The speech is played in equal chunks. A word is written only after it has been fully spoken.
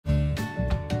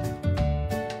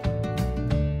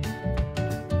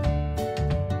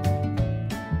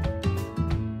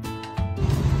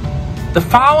The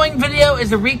following video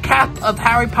is a recap of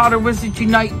Harry Potter Wizards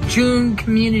Unite June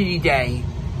Community Day.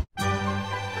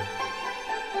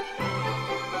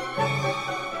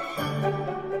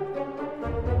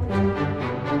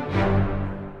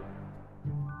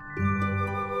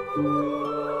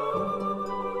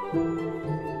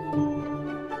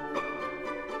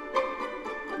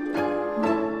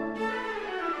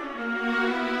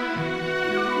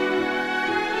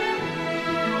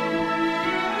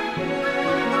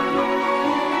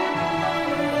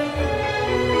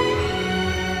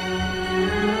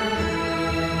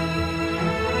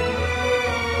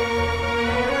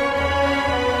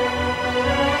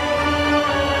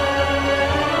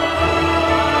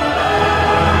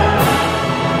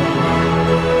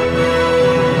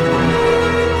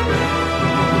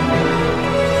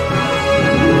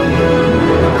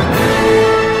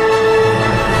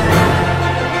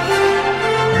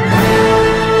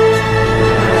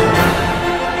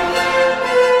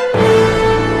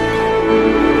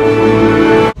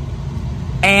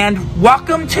 And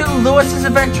welcome to Lewis's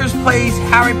Adventures Plays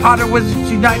Harry Potter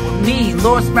Wizards Unite with me,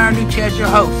 Lewis Marinucci, as your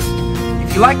host.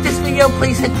 If you like this video,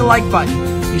 please hit the like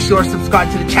button. Be sure to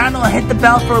subscribe to the channel and hit the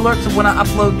bell for alerts of when I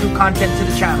upload new content to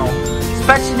the channel,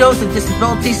 especially those with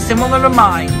disabilities similar to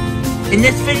mine. In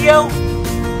this video,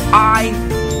 I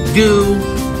do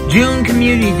June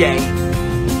Community Day,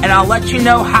 and I'll let you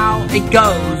know how it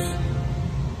goes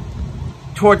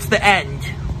towards the end.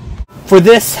 For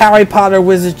this Harry Potter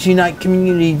Wizards Unite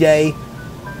Community Day,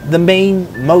 the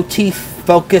main motif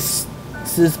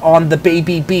focuses on the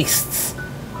baby beasts,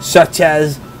 such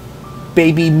as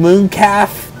baby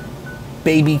mooncalf,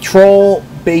 baby troll,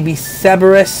 baby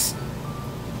Cerberus,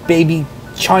 baby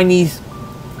Chinese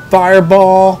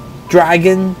fireball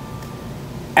dragon,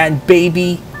 and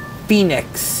baby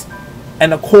phoenix.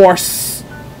 And of course,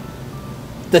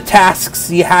 the tasks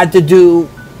you had to do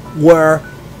were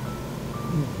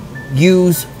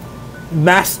use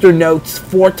master notes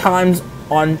 4 times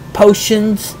on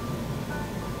potions,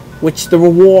 which the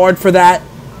reward for that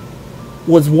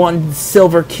was 1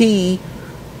 silver key.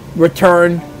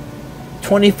 Return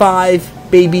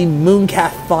 25 baby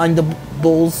mooncalf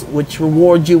findables, which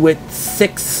reward you with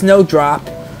 6 snowdrop.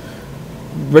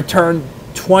 Return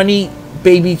 20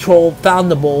 baby troll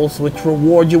foundables, which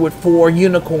reward you with 4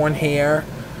 unicorn hair.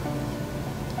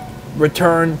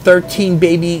 Return 13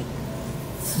 baby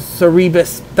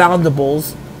Cerebus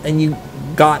foundables, and you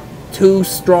got 2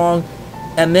 strong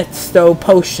Amisto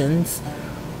potions.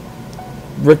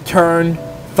 Return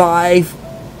 5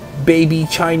 baby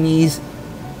Chinese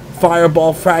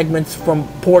fireball fragments from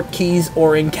port keys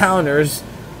or encounters,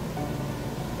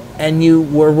 and you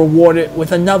were rewarded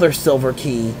with another silver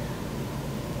key.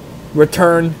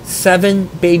 Return 7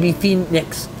 baby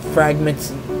phoenix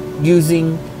fragments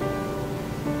using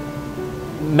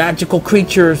magical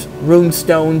creatures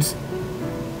runestones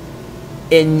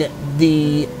in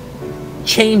the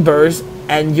chambers,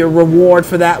 and your reward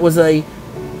for that was a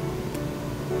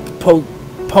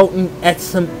potent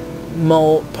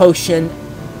Ethimal potion.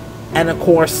 And of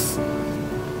course,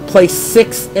 place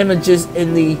 6 images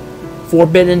in the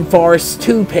Forbidden Forest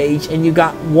 2 page, and you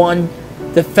got 1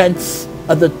 Defense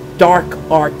of the Dark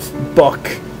Arts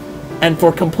book. And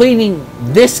for completing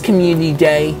this community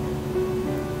day,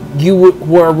 you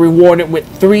were rewarded with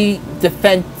 3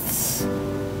 defense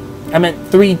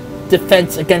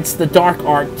against the dark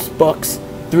arts books,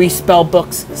 3 spell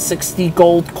books, 60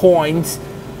 gold coins,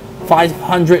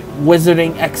 500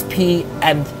 wizarding XP,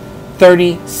 and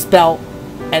 30 spell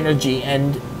energy.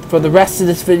 And for the rest of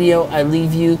this video, I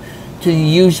leave you to the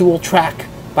usual track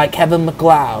by Kevin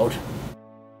MacLeod.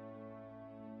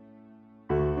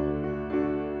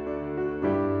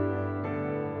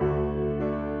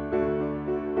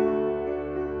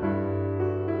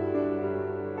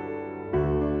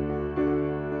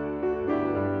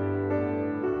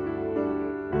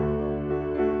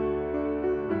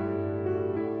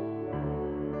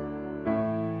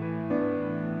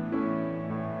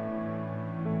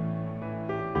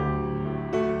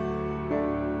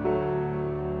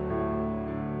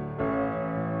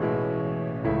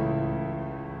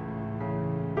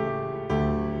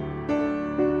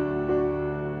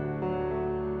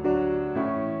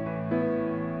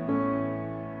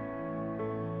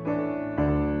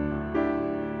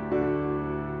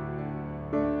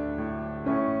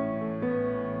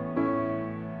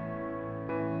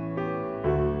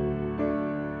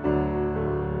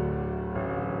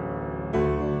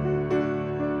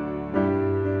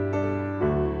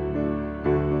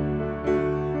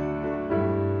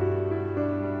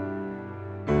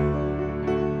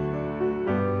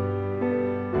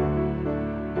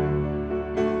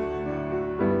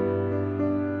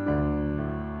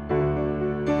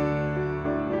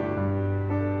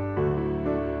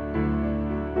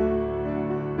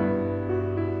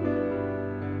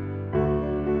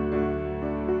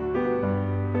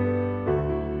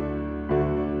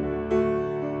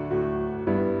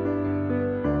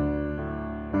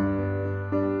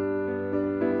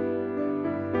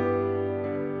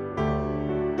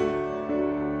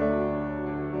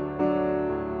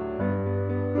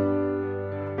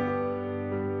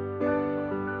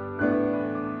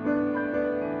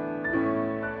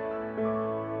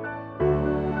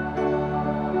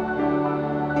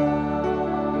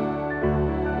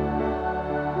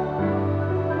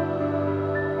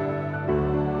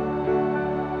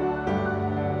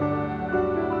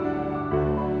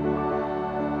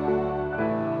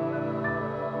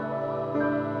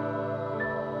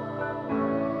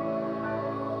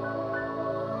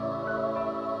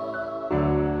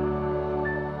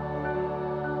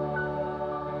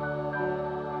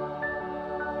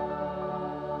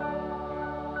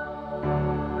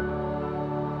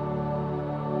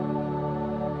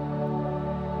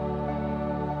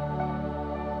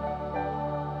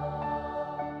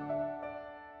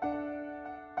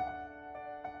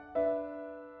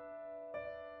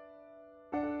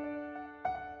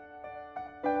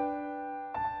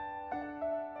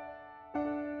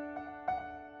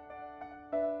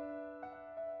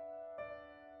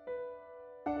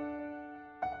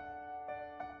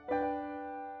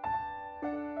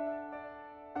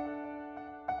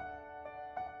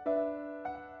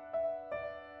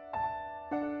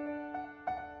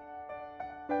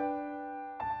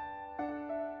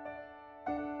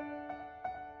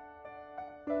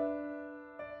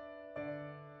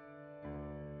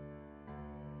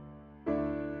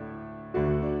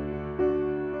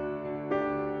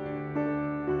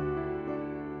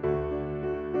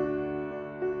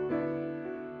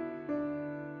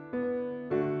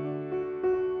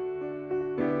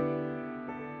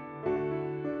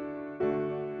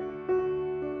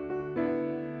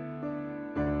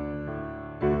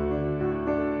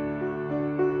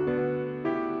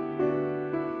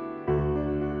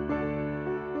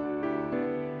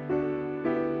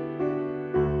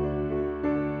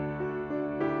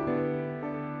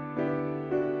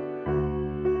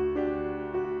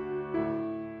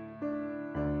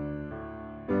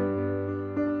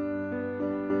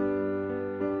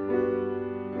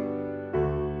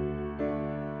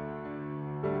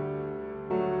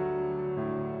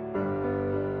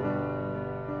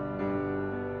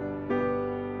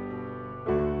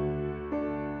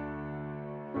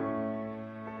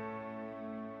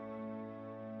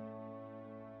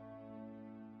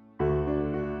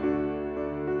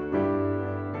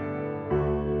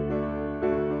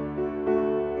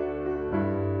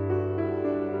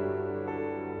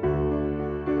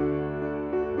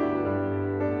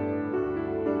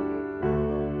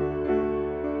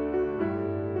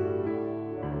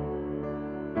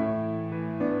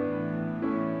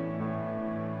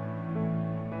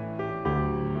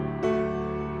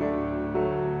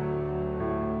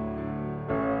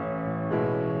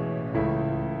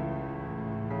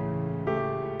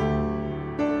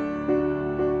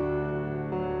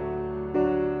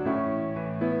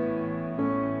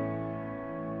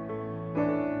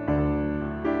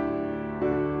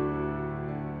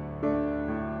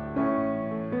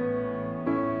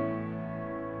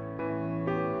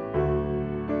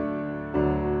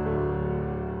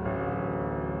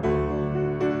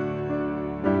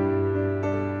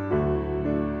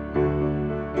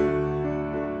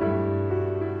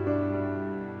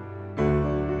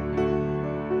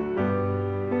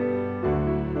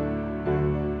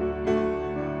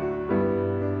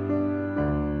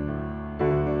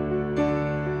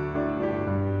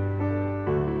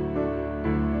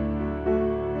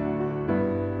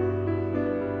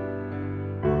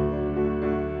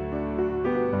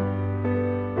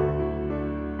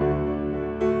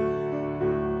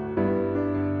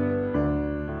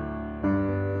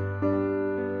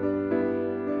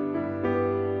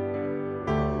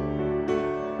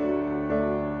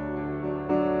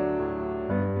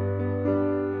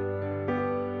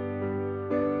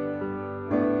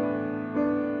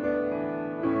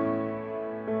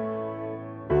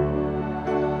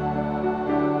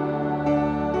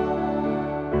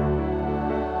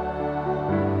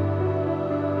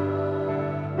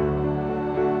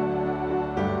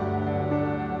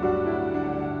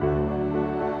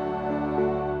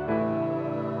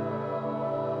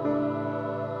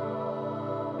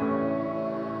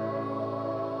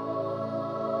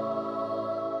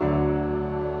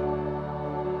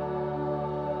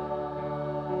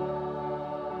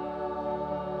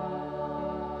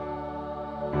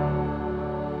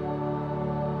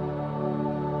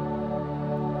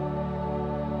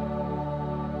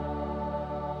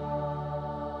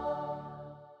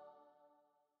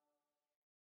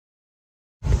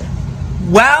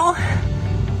 Well,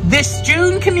 this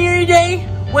June Community Day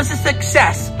was a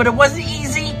success, but it wasn't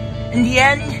easy. In the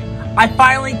end, I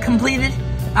finally completed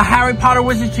a Harry Potter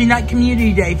Wizards Unite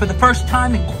Community Day for the first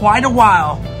time in quite a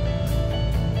while.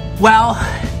 Well,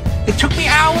 it took me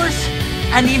hours,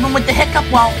 and even with the hiccup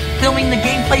while filming the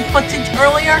gameplay footage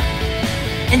earlier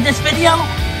in this video,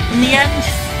 in the end,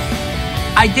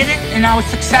 I did it and I was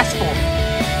successful.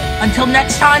 Until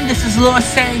next time, this is Lewis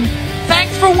saying,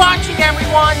 thanks for watching,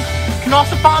 everyone. You can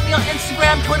also follow me on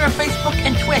Instagram, Twitter, Facebook,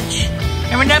 and Twitch.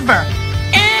 And remember,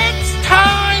 it's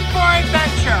time for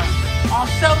adventure.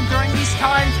 Also, during these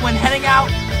times when heading out,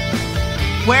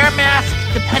 wear a mask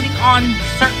depending on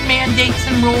certain mandates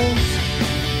and rules.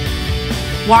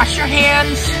 Wash your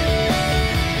hands.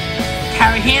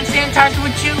 Carry hand sanitizer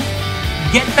with you.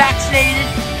 Get vaccinated.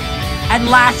 And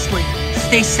lastly,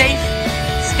 stay safe,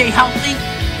 stay healthy,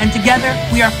 and together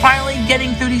we are finally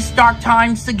getting through these dark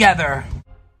times together.